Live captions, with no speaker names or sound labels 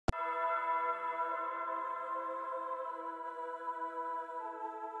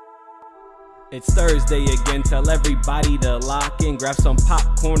It's Thursday again, tell everybody to lock in, grab some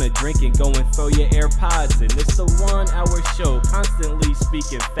popcorn, a drink, and go and throw your AirPods in. It's a 1 hour show, constantly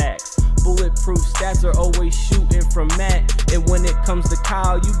speaking facts. Bulletproof stats are always shooting from Matt. And when it comes to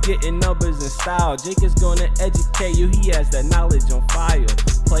Kyle, you getting numbers and style. Jake is gonna educate you, he has that knowledge on file.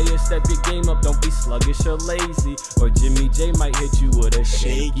 Players, step your game up, don't be sluggish or lazy. Or Jimmy J might hit you with a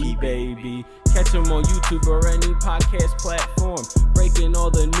shaky baby. Catch him on YouTube or any podcast platform. Breaking all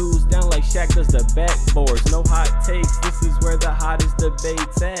the news down like Shaq does the backboards. No hot takes, this is where the hottest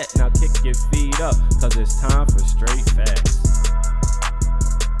debate's at. Now kick your feet up, cause it's time for straight facts.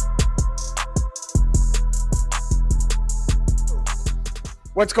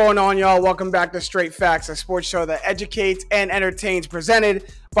 What's going on, y'all? Welcome back to Straight Facts, a sports show that educates and entertains,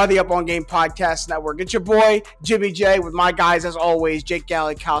 presented by the Up On Game Podcast Network. It's your boy, Jimmy J, with my guys, as always, Jake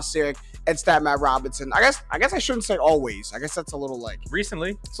Galley, Kyle Sirik, and Stat Matt Robinson. I guess I shouldn't say always. I guess that's a little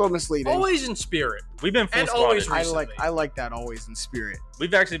recently. It's a little misleading. Always in spirit. We've been full and squatted. always I like that, always in spirit.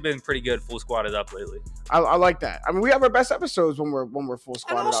 We've actually been pretty good full squatted up lately. I like that. I mean, we have our best episodes when we're full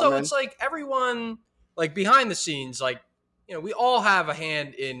squatted. And also, up, it's like everyone, like behind the scenes, like, you know, we all have a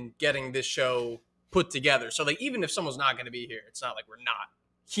hand in getting this show put together. So, like, even if someone's not going to be here, it's not like we're not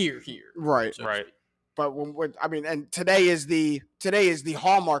here. Right. So Right. But and today is the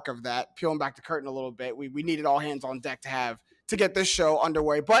hallmark of that. Peeling back the curtain a little bit, we needed all hands on deck to get this show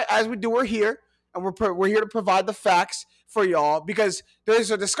underway. But as we do, we're here, and we're here to provide the facts for y'all, because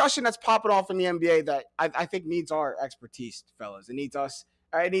there's a discussion that's popping off in the NBA that I think needs our expertise, fellas. It needs us.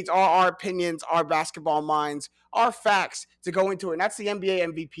 It needs all our opinions, our basketball minds, our facts to go into it. And that's the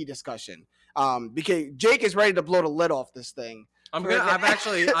NBA MVP discussion. Because Jake is ready to blow the lid off this thing. I'm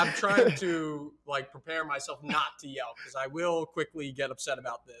trying to like prepare myself not to yell, because I will quickly get upset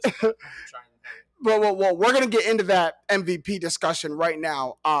about this. I'm trying to Well, we're going to get into that MVP discussion right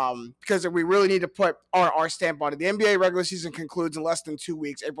now, because we really need to put our stamp on it. The NBA regular season concludes in less than 2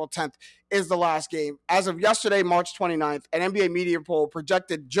 weeks. April 10th is the last game. As of yesterday, March 29th, an NBA media poll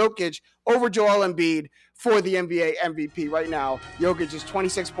projected Jokic over Joel Embiid for the NBA MVP. Right now, Jokic is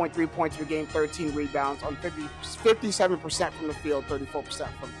 26.3 points per game, 13 rebounds on 57% from the field, 34%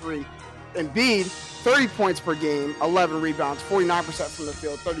 from three. Embiid, 30 points per game, 11 rebounds, 49% from the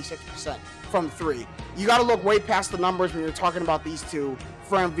field, 36% from three. You got to look way past the numbers when you're talking about these two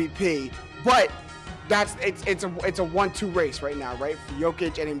for MVP, but it's a 1-2 race right now, right? For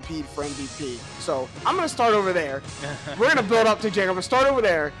Jokic and Embiid for MVP. So I'm gonna start over there. We're gonna build up to Jake. I'm gonna start over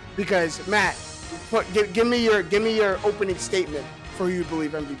there because Matt, give me your opening statement for who you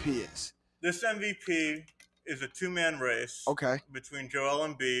believe MVP is. This MVP is a two-man race. Okay. Between Joel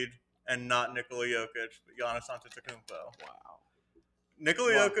Embiid and not Nikola Jokic, but Giannis Antetokounmpo. Wow.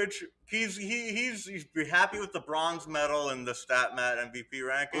 Nikola Jokic, he's happy with the bronze medal in the StatMat MVP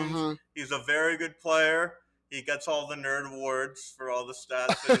rankings. Mm-hmm. He's a very good player. He gets all the nerd awards for all the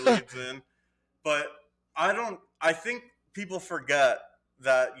stats that he leads in. But I think people forget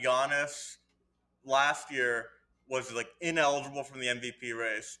that Giannis last year was like ineligible from the MVP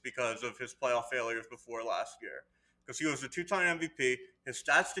race because of his playoff failures before last year. Because he was a two-time MVP. His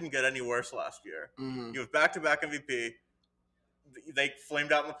stats didn't get any worse last year. Mm-hmm. He was back-to-back MVP. They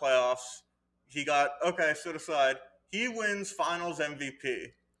flamed out in the playoffs. He got, set aside. He wins finals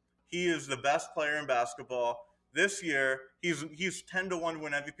MVP. He is the best player in basketball. This year, he's 10-1 to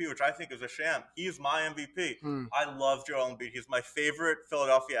win MVP, which I think is a sham. He is my MVP. I love Joel Embiid. He's my favorite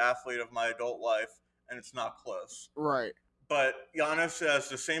Philadelphia athlete of my adult life, and it's not close. Right. But Giannis has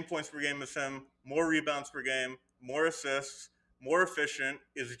the same points per game as him, more rebounds per game, more assists, more efficient,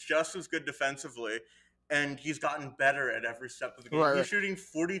 is just as good defensively. And he's gotten better at every step of the game. Right. He's shooting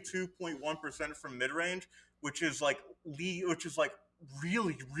 42.1% from mid-range, which is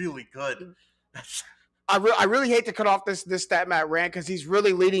really, really good. I really hate to cut off this stat Matt rant, because he's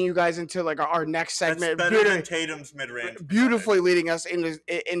really leading you guys into like our next segment. That's better than Tatum's mid-range. Beautifully leading us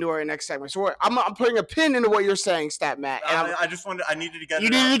into our next segment. So I'm putting a pin into what you're saying, stat Matt. And I needed to get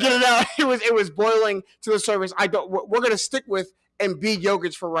it out. You needed to get it out. It was boiling to the surface. We're going to stick with Embiid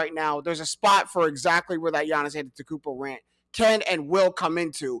Jokic for right now. There's a spot for exactly where that Giannis Antetokounmpo rant can and will come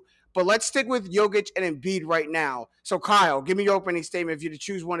into. But let's stick with Jokic and Embiid right now. So, Kyle, give me your opening statement. If you to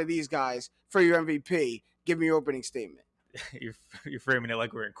choose one of these guys for your MVP, give me your opening statement. You're framing it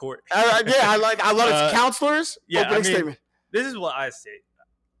like we're in court. I love it. Counselors. Yeah, opening statement. This is what I say.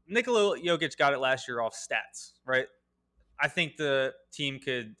 Nikola Jokic got it last year off stats, right? I think the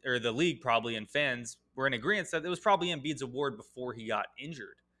league probably, and fans were in agreement that it was probably Embiid's award before he got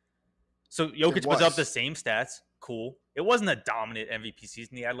injured. So Jokic was up the same stats. Cool. It wasn't a dominant MVP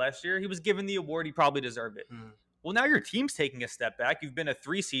season he had last year. He was given the award. He probably deserved it. Well, now your team's taking a step back. You've been a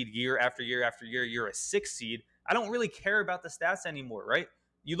 3 seed year after year after year. You're a 6 seed. I don't really care about the stats anymore, right?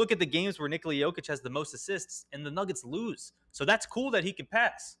 You look at the games where Nikola Jokic has the most assists and the Nuggets lose. So that's cool that he can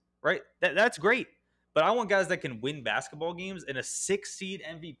pass, right? That's great. But I want guys that can win basketball games, and a 6 seed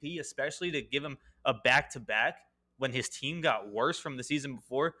MVP, especially to give him a back-to-back when his team got worse from the season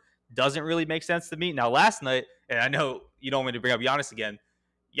before, doesn't really make sense to me. Now, last night, and I know you don't want me to bring up Giannis again,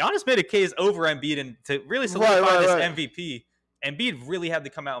 Giannis made a case over Embiid, and to really solidify this MVP, Embiid really had to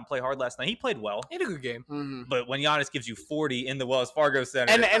come out and play hard last night. He played well. He had a good game. Mm-hmm. But when Giannis gives you 40 in the Wells Fargo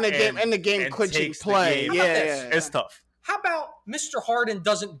Center and the game clinching play, it's tough. How about Mr. Harden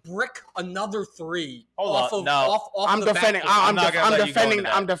doesn't brick another 3 off of I'm the defending. backboard?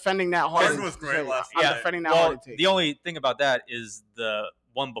 I'm defending that Harden. Harden was great last I'm night. defending that Well, Harden take. the only thing about that is the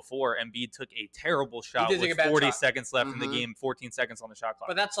one before Embiid took a terrible shot did take with a bad 40 shot. seconds left in Mhm. the game, 14 seconds on the shot clock.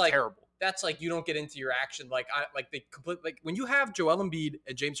 But that's like terrible. That's like you don't get into your action like when you have Joel Embiid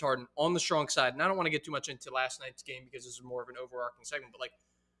and James Harden on the strong side. And I don't want to get too much into last night's game because this is more of an overarching segment. But like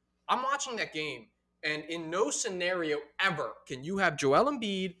I'm watching that game, and in no scenario ever can you have Joel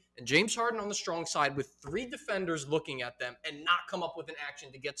Embiid and James Harden on the strong side with 3 defenders looking at them and not come up with an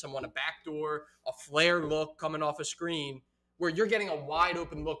action to get someone a backdoor, a flare look coming off a screen where you're getting a wide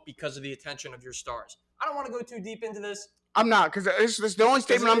open look because of the attention of your stars. I don't want to go too deep into this. I'm not, because this is the only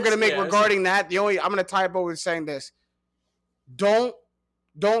statement I'm going to make regarding that. I'm going to tie it up with saying this: don't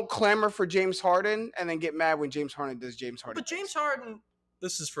clamor for James Harden and then get mad when James Harden does James Harden. But James Harden,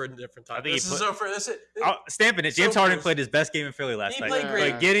 this is for a different time. I think stamping it. So James Harden close. played his best game in Philly last He night. played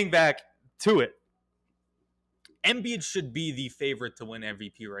great. Like getting back to it, Embiid should be the favorite to win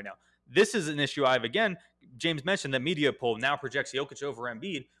MVP right now. This is an issue I have again. James mentioned that media poll now projects Jokic over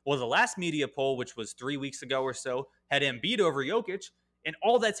Embiid. Well, the last media poll, which was 3 weeks ago or so, had Embiid over Jokic. And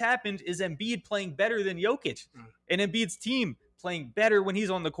all that's happened is Embiid playing better than Jokic. And Embiid's team playing better when he's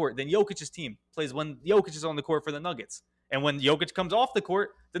on the court than Jokic's team plays when Jokic is on the court for the Nuggets. And when Jokic comes off the court,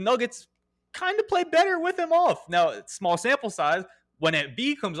 the Nuggets kind of play better with him off. Now, small sample size. When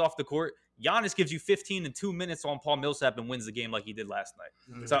Embiid comes off the court, Giannis gives you 15 in 2 minutes on Paul Millsap and wins the game like he did last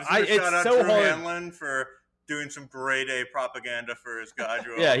night. So it's so hard. Hanlon for doing some grade A propaganda for his guy.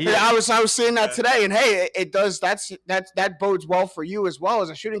 Joel. I was seeing that today, and hey, it does. That bodes well for you as well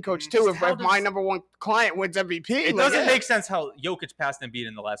as a shooting coach too. If my number one client wins MVP, it doesn't make sense how Jokic passed Embiid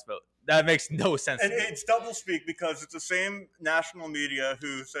in the last vote. That makes no sense. And it's doublespeak because it's the same national media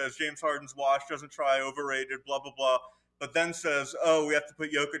who says James Harden's washed, doesn't try, overrated, blah blah blah, but then says, "Oh, we have to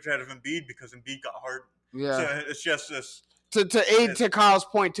put Jokic ahead of Embiid because Embiid got Harden." Yeah, so it's just this. To aid to Kyle's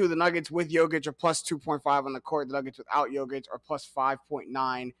point too, the Nuggets with Jokic are plus 2.5 on the court. The Nuggets without Jokic are plus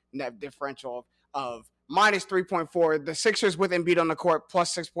 5.9 net differential of minus 3.4. The Sixers with Embiid on the court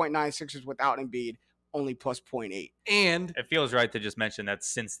plus 6.9. Sixers without Embiid only plus 0.8. And it feels right to just mention that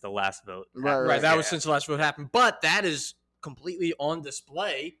since the last vote. Right. That was since the last vote happened. But that is completely on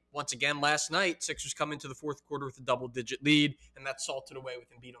display once again last night. Sixers come into the fourth quarter with a double-digit lead, and that's salted away with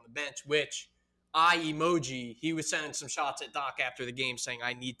Embiid on the bench, which emoji, he was sending some shots at Doc after the game saying,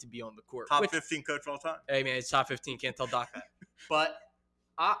 I need to be on the court. Top 15 coach of all time. Hey, man, it's top 15. Can't tell Doc that. But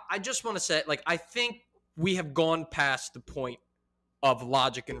I just want to say, like, I think we have gone past the point of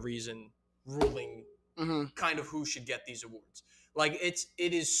logic and reason ruling kind of who should get these awards. Like, it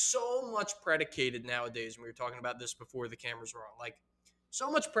is so much predicated nowadays, and we were talking about this before the cameras were on, like, so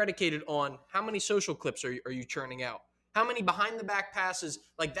much predicated on how many social clips are you churning out? How many behind-the-back passes?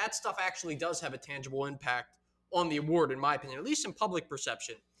 Like, that stuff actually does have a tangible impact on the award, in my opinion, at least in public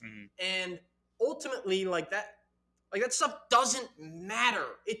perception. And ultimately, that stuff doesn't matter.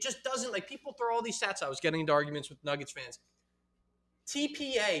 It just doesn't. Like, people throw all these stats. I was getting into arguments with Nuggets fans.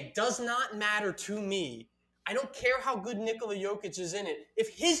 TPA does not matter to me. I don't care how good Nikola Jokic is in it. If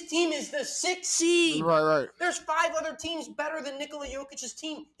his team is the 6th seed, right. There's 5 other teams better than Nikola Jokic's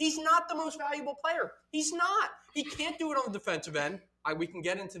team. He's not the most valuable player. He's not. He can't do it on the defensive end. We can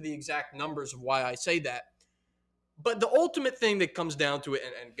get into the exact numbers of why I say that. But the ultimate thing that comes down to it,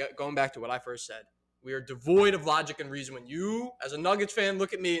 and going back to what I first said, we are devoid of logic and reason. When you, as a Nuggets fan,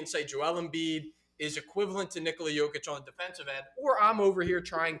 look at me and say Joel Embiid is equivalent to Nikola Jokic on the defensive end, or I'm over here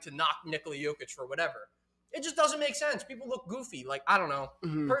trying to knock Nikola Jokic for whatever. It just doesn't make sense. People look goofy. Like, I don't know.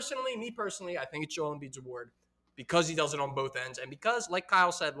 Me personally, I think it's Joel Embiid's award because he does it on both ends. And because, like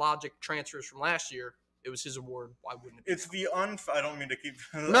Kyle said, logic transfers from last year, it was his award. Why wouldn't it be? It's the unfair. I don't mean to keep.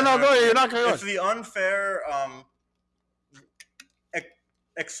 No, go ahead. You're not going to. It's the unfair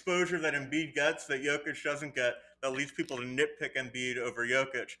exposure that Embiid gets that Jokic doesn't get that leads people to nitpick Embiid over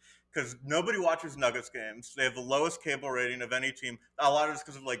Jokic. because nobody watches Nuggets games. They have the lowest cable rating of any team. A lot of it's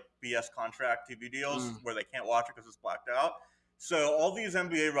because of like BS contract TV deals where they can't watch it because it's blacked out. So all these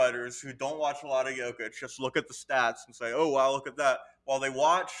NBA writers who don't watch a lot of Jokic just look at the stats and say, oh, wow, look at that. While they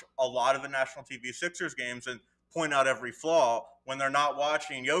watch a lot of the national TV Sixers games and point out every flaw when they're not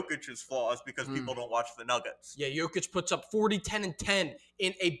watching Jokic's flaws because people don't watch the Nuggets. Yeah, Jokic puts up 40, 10, and 10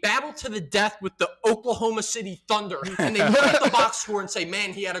 in a battle to the death with the Oklahoma City Thunder. And they look at the box score and say,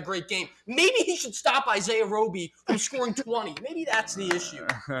 man, he had a great game. Maybe he should stop Isaiah Roby from scoring 20. Maybe that's the issue.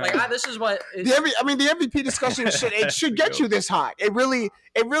 Like, this is what... The MVP discussion should get you this hot. It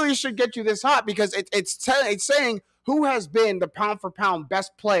really should get you this hot because it's saying who has been the pound-for-pound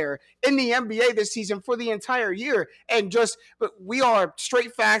best player in the NBA this season for the entire year. And but we are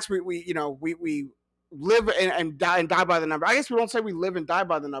straight facts. We live and die by the number. I guess we don't say we live and die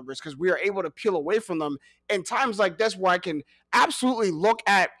by the numbers because we are able to peel away from them in times like this where I can absolutely look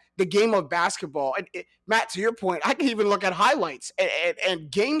at the game of basketball. And Matt, to your point, I can even look at highlights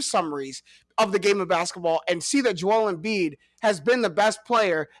and game summaries of the game of basketball and see that Joel Embiid has been the best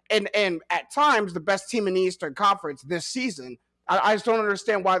player and at times the best team in the Eastern Conference this season. I just don't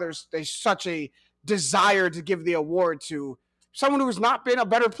understand why there's such a desire to give the award to someone who has not been a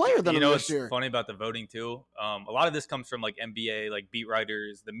better player than him this year. You know what's funny about the voting too? A lot of this comes from like NBA, like beat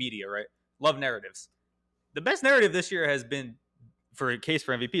writers, the media, right? Love narratives. The best narrative this year has been, for a case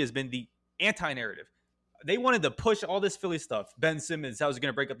for MVP, has been the anti-narrative. They wanted to push all this Philly stuff. Ben Simmons, how was he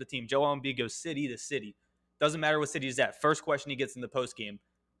going to break up the team? Joel Embiid goes city to city. Doesn't matter what city he's at. First question he gets in the postgame,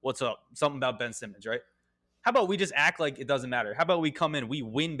 what's up? Something about Ben Simmons, right? How about we just act like it doesn't matter? How about we come in, we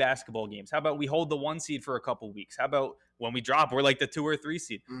win basketball games? How about we hold the 1 seed for a couple weeks? How about when we drop, we're like the 2 or 3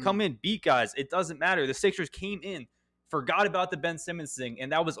 seed? Come in, beat guys. It doesn't matter. The Sixers came in, forgot about the Ben Simmons thing,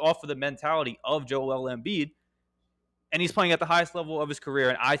 and that was off of the mentality of Joel Embiid. And he's playing at the highest level of his career,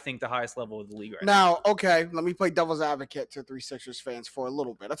 and I think the highest level of the league right now. Now, okay, let me play devil's advocate to 3 Sixers fans for a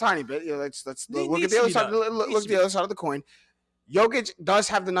little bit, a tiny bit. Let's look at the other side. Look at the other side of the coin. Jokic does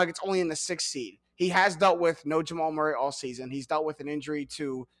have the Nuggets only in the 6th seed. He has dealt with no Jamal Murray all season. He's dealt with an injury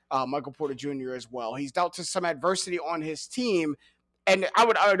to Michael Porter Jr. as well. He's dealt with some adversity on his team, and I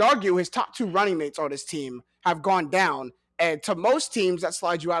would argue his top 2 running mates on his team have gone down. And to most teams, that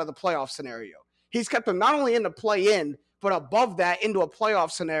slides you out of the playoff scenario. He's kept them not only in the play-in, but above that into a playoff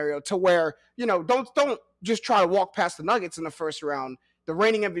scenario to where, don't just try to walk past the Nuggets in the first round. The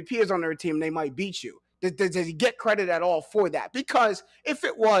reigning MVP is on their team. They might beat you. Does he get credit at all for that? Because if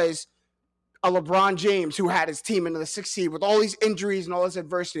it was a LeBron James who had his team into the 6th seed with all these injuries and all this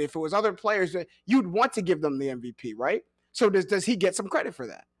adversity, if it was other players, you'd want to give them the MVP, right? So does he get some credit for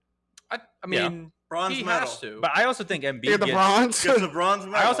that? I mean, bronze he medal. has to. But I also think Embiid Gets the bronze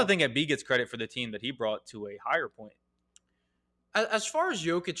medal. I also think Embiid gets credit for the team that he brought to a higher point. As far as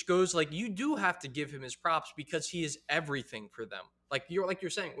Jokic goes, like, you do have to give him his props because he is everything for them. Like you're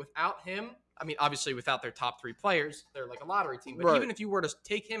saying, without him, I mean, obviously without their top 3 players, they're like a lottery team. But even if you were to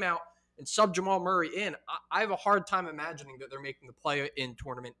take him out and sub Jamal Murray in, I have a hard time imagining that they're making the play-in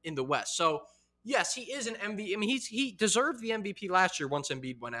tournament in the West. So, yes, he is an MVP. I mean, he deserved the MVP last year once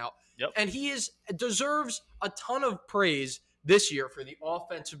Embiid went out. Yep. And he deserves a ton of praise this year for the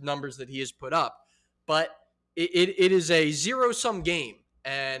offensive numbers that he has put up. But it is a zero-sum game.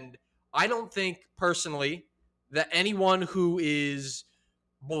 And I don't think, personally, that anyone who is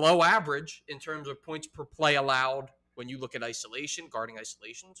below average in terms of points per play allowed, when you look at isolation, guarding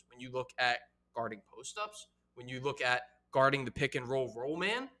isolations, when you look at guarding post-ups, when you look at guarding the pick-and-roll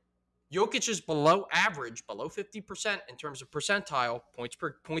man, Jokic is below average, below 50% in terms of percentile,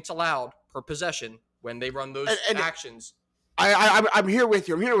 points allowed per possession when they run those actions. I'm here with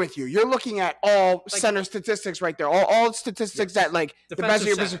you. You're looking at all center statistics right there. All statistics that the best of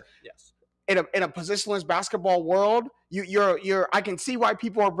your position. Yes. In a positionless basketball world, I can see why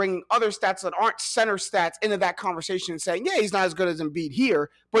people are bringing other stats that aren't center stats into that conversation and saying, yeah, he's not as good as Embiid here,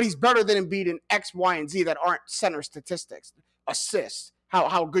 but he's better than Embiid in X, Y, and Z that aren't center statistics. Assists,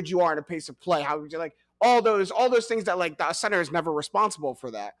 how good you are in a pace of play, how all those things that the center is never responsible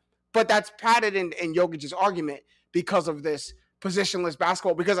for that. But that's padded in Jokic's argument because of this positionless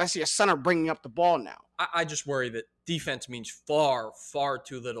basketball, because I see a center bringing up the ball now. I just worry that defense means far, far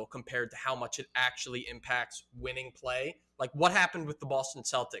too little compared to how much it actually impacts winning play. Like what happened with the Boston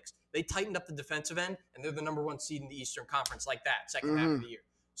Celtics. They tightened up the defensive end, and they're the number 1 seed in the Eastern Conference like that, second half of the year.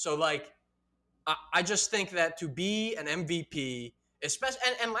 So, I just think that to be an MVP, especially,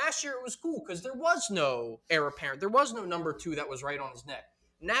 and last year it was cool because there was no heir apparent. There was no number 2 that was right on his neck.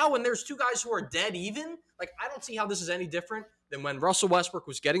 Now, when there's 2 guys who are dead even, I don't see how this is any different than when Russell Westbrook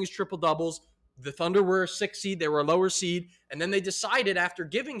was getting his triple-doubles, The Thunder were a 6th seed. They were a lower seed. And then they decided after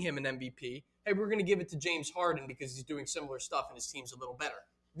giving him an MVP, hey, we're going to give it to James Harden because he's doing similar stuff and his team's a little better.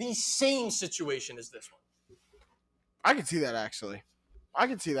 The same situation as this one. I can see that, actually. I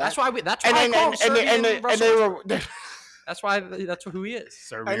can see that. That's why I call him Serbian Russell. That's who he is.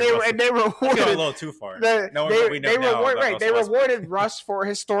 Serbian They Russell. rewarded Going a little too far. They They rewarded Russ for a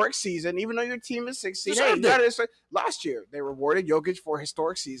historic season, even though your team is 16. Last year, they rewarded Jokic for a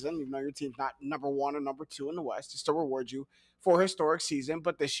historic season, even though your team's not number 1 or number 2 in the West. They still reward you for a historic season,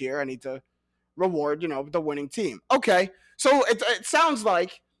 but this year I need to reward, the winning team. Okay, so it sounds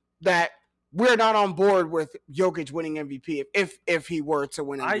like that we're not on board with Jokic winning MVP if he were to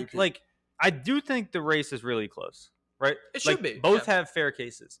win MVP. I do think the race is really close, right? It should be. Both have fair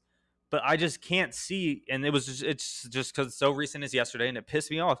cases, but I just can't see. And it's just because it's so recent as yesterday, and it pissed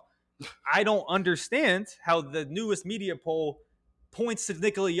me off. I don't understand how the newest media poll points to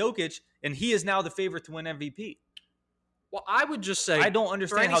Nikola Jokic, and he is now the favorite to win MVP. Well, I would just say I don't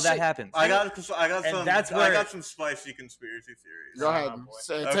understand how that happens. I got some spicy conspiracy theories. Go ahead.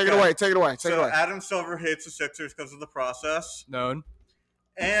 Take it away. So Adam Silver hates the Sixers because of the process. known.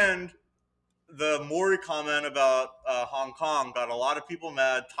 And the Morey comment about Hong Kong got a lot of people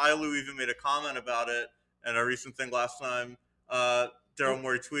mad. Ty Lue even made a comment about it in a recent thing last time. Daryl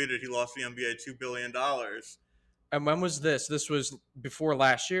Morey tweeted he lost the NBA $2 billion. And when was this? This was before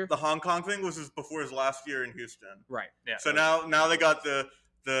last year? The Hong Kong thing was before his last year in Houston. Right. Yeah. So now they got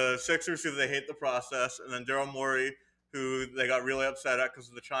the Sixers, who they hate the process, and then Daryl Morey, who they got really upset at because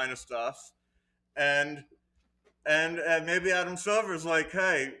of the China stuff. And maybe Adam Silver's like,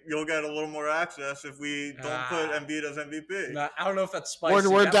 hey, you'll get a little more access if we don't put Embiid as MVP. I don't know if that's spicy.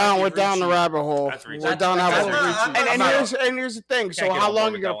 We're down the rabbit hole. We're down the rabbit hole. And here's the thing. So how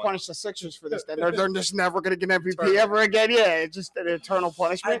long are you going to punish the Sixers for this? Then they're just never going to get MVP ever again. Yeah, it's just an eternal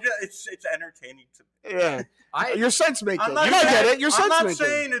punishment. It's entertaining to me. Yeah, you're sense making. I'm not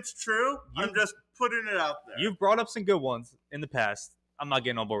saying it's true. I'm just putting it out there. You've brought up some good ones in the past. I'm not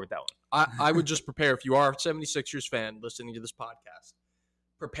getting on board with that one. I would just prepare, if you are a 76ers fan listening to this podcast,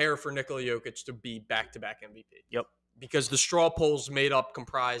 prepare for Nikola Jokic to be back-to-back MVP. Yep. Because the straw polls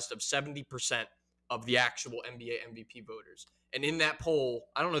comprised of 70% of the actual NBA MVP voters. And in that poll,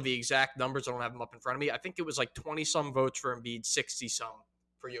 I don't know the exact numbers. I don't have them up in front of me. I think it was like 20-some votes for Embiid, 60-some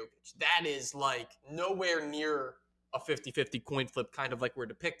for Jokic. That is like nowhere near a 50-50 coin flip, kind of like we're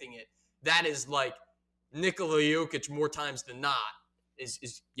depicting it. That is like Nikola Jokic more times than not.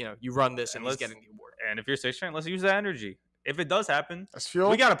 Is you run this and he's getting the award. And if you're Sixers fan, let's use that energy. If it does happen,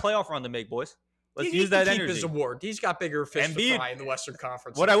 we got a playoff run to make, boys. Let's use that energy. His award. He's got bigger fish to fry in the Western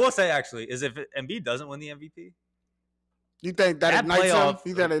Conference. What I will say actually is, if Embiid doesn't win the MVP, you think that ignites him? You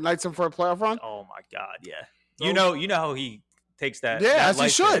think that ignites him for a playoff run? Oh my God, yeah. You know how he takes that. Yeah, that as he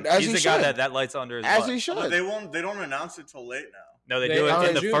should. He's the guy that lights under his butt. As he should. They don't announce it till late now. No, they do it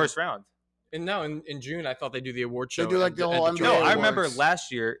in the first round. And now in June, I thought they do the award show. They do like the whole NBA No, I awards. remember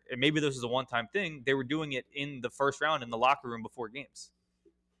last year, and maybe this was a one-time thing, they were doing it in the first round in the locker room before games.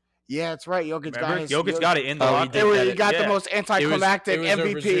 Yeah, that's right. Jokic got it in the locker room. He got the most anticlimactic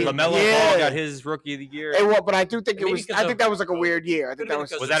MVP. LaMelo Ball got his Rookie of the Year. But I do think I think that was like a weird year. I think that was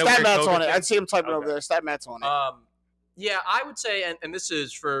that Stat Matt's on it. I'd see him typing over there. Stat Matt's on it. Yeah, I would say, and this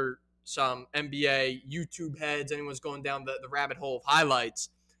is for some NBA YouTube heads, anyone's going down the rabbit hole of highlights.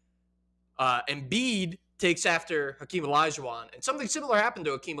 Embiid takes after Hakeem Olajuwon, and something similar happened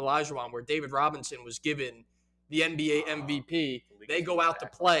to Hakeem Olajuwon, where David Robinson was given the NBA MVP. They go out to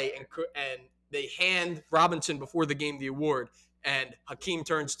play, and they hand Robinson before the game the award, and Hakeem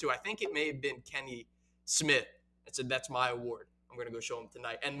turns to, I think it may have been Kenny Smith, and said, "That's my award. I'm going to go show him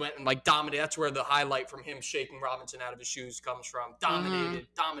tonight." And went and dominated. That's where the highlight from him shaking Robinson out of his shoes comes from.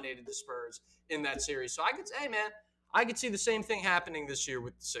 Dominated the Spurs in that series. So I could say, hey, man, I could see the same thing happening this year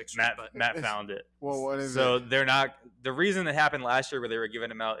with the Sixers. Matt found it. Well, what is so it? They're not. The reason that happened last year, where they were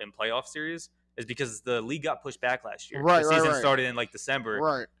giving him out in playoff series, is because the league got pushed back last year. Right, the season started in December.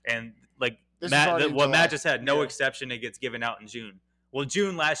 Right. And Matt just said, no exception, it gets given out in June. Well,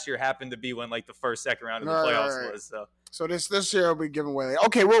 June last year happened to be when the first, second round of the playoffs was. So this year will be given away.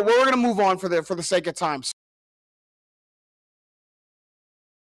 Okay, we're going to move on for the sake of time.